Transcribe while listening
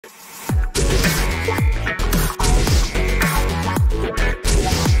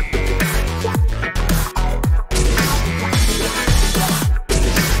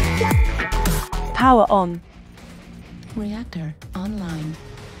Power on. Reactor online.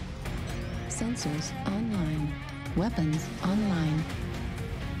 Sensors online. Weapons online.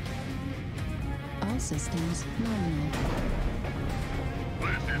 All systems nominal.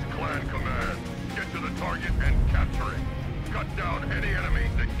 This is Clan Command. Get to the target and capture it. Cut down any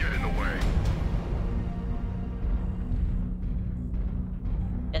enemies that get in the way.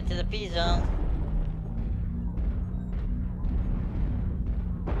 Get to the P zone.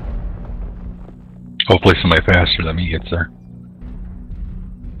 Hopefully somebody faster than me gets there.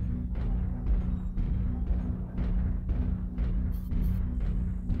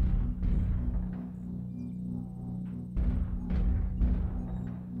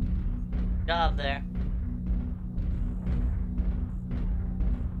 Job there.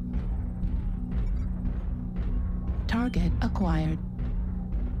 Target acquired.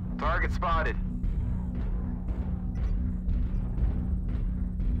 Target spotted.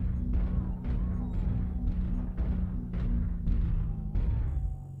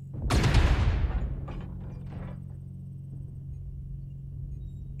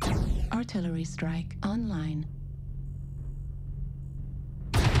 Artillery strike online.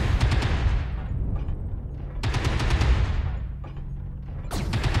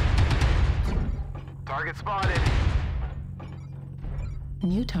 Target spotted.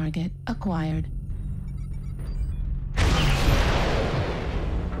 New target acquired.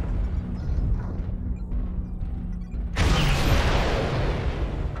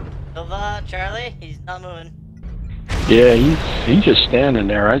 Nova, Charlie, he's not moving. Yeah, he's just standing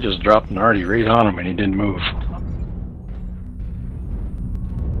there. I just dropped an arty right on him and he didn't move.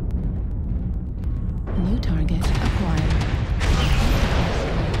 New target acquired.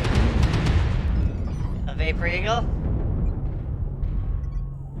 A Vapor Eagle.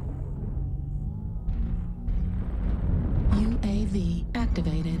 UAV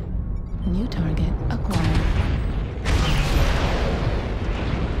activated. New target acquired.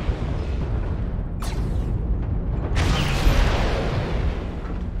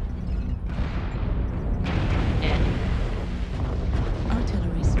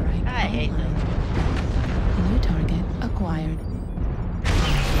 Artillery strike. I hate them. New target acquired.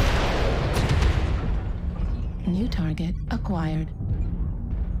 New target acquired.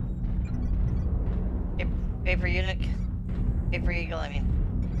 Vapor Unit. Vapor Eagle, I mean.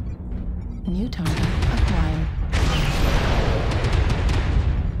 New target acquired.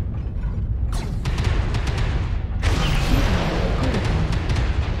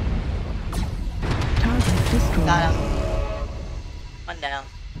 Target destroyed. Got him. One down.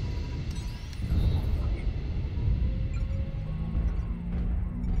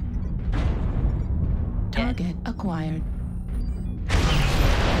 Target acquired.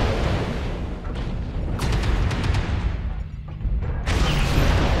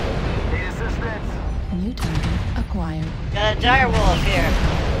 Need assistance. New target acquired. Got a dire wolf here.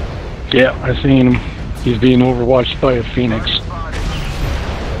 Yeah, I seen him. He's being overwatched by a phoenix. Target spotted.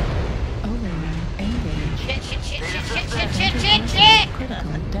 Overrun engaged. Shit, shit, shit, shit, shit, shit, shit, shit, shit!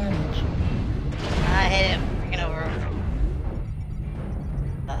 Critical damage. I hit him. Freaking over.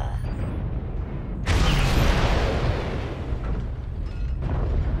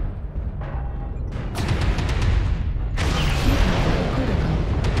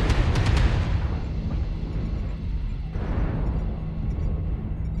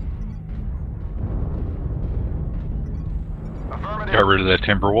 Affirmative. Got rid of that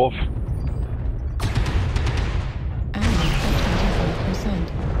Timberwolf. Ammo at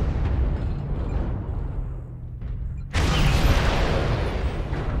 25%.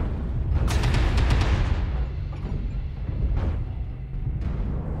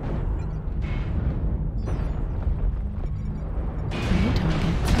 New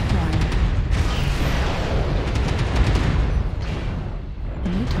target acquired.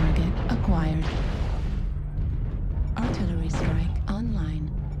 New target acquired. Artillery strike online.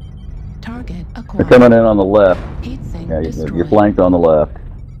 Target They're acquired. coming in on the left. Heat sink Yeah, destroyed. you're flanked on the left.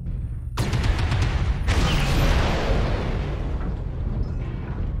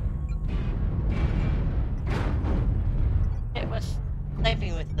 It was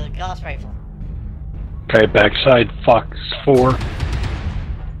sniping with the Gauss rifle. Okay, backside Fox 4.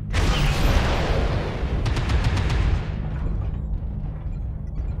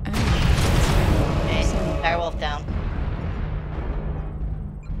 Okay, dire wolf down.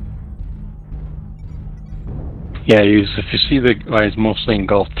 Yeah, if you see the guy, he's mostly in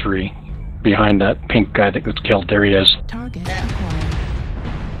Gulf 3. Behind that pink guy that was killed, there he is. Target acquired.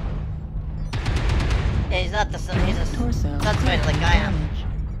 Yeah, he's not the son. He's a Torso. not somebody like I am. damage.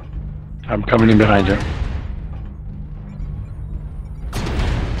 I'm coming in behind you.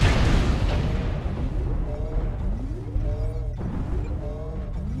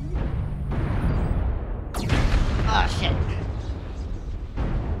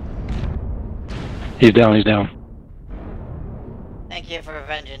 He's down, he's down. Thank you for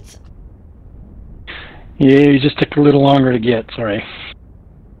vengeance. Yeah, he just took a little longer to get, sorry.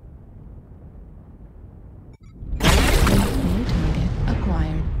 New target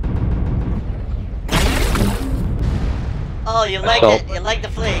acquired. Oh, you like Assault. it. You like the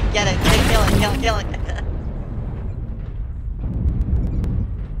fleet. Get it. Kill it.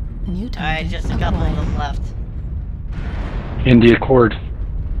 New target Alright, just a couple of acquired. them left. In the Accord.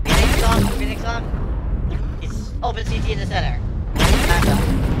 Phoenix on. He's open CT in the center. Back up.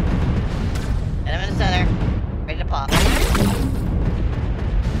 Hit him in the center. Ready to pop.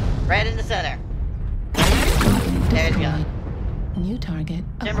 Right in the center. Target There you go. destroyed. New target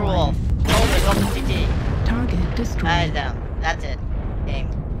Timberwolf. acquired. Hold it, open CT. Target destroyed. Eyes down. That's it. Game.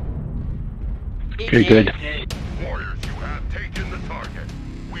 Good, good. Warriors, you have taken the target.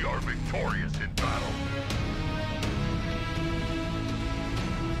 We are victorious in battle.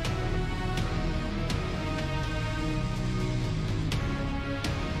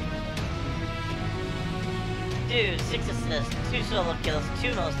 Dude, 6 assists, 2 solo kills,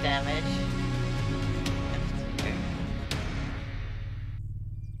 2 most damage.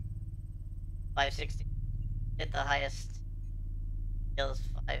 560. Hit the highest kills,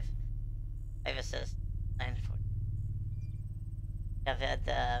 5 assists, 940. I've had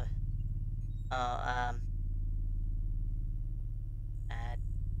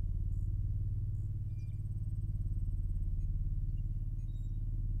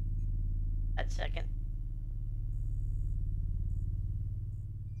add second.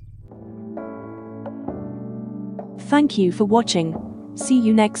 Thank you for watching. See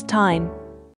you next time.